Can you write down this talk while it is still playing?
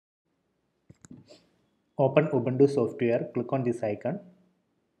Open Ubuntu software, click on this icon.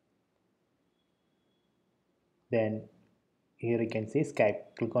 Then here you can see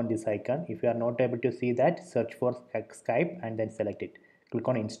Skype. Click on this icon. If you are not able to see that, search for Skype and then select it. Click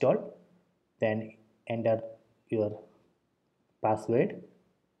on install. Then enter your password.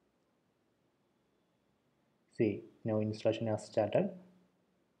 See, now installation has started.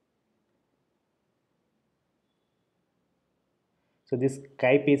 So this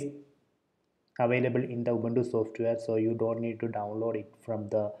Skype is available in the Ubuntu software, so you don't need to download it from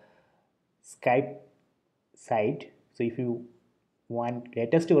the Skype site. So if you want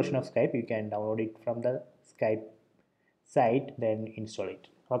latest version of Skype, you can download it from the Skype site, then install it.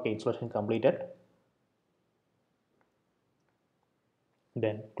 Okay, installation completed.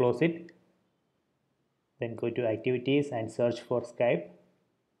 Then close it. Then go to activities and search for Skype.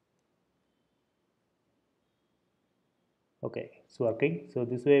 Okay, it's working. So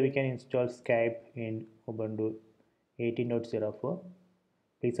this way we can install Skype in Ubuntu 18.04.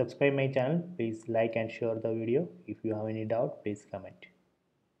 Please subscribe my channel. Please like and share the video. If you have any doubt, please comment.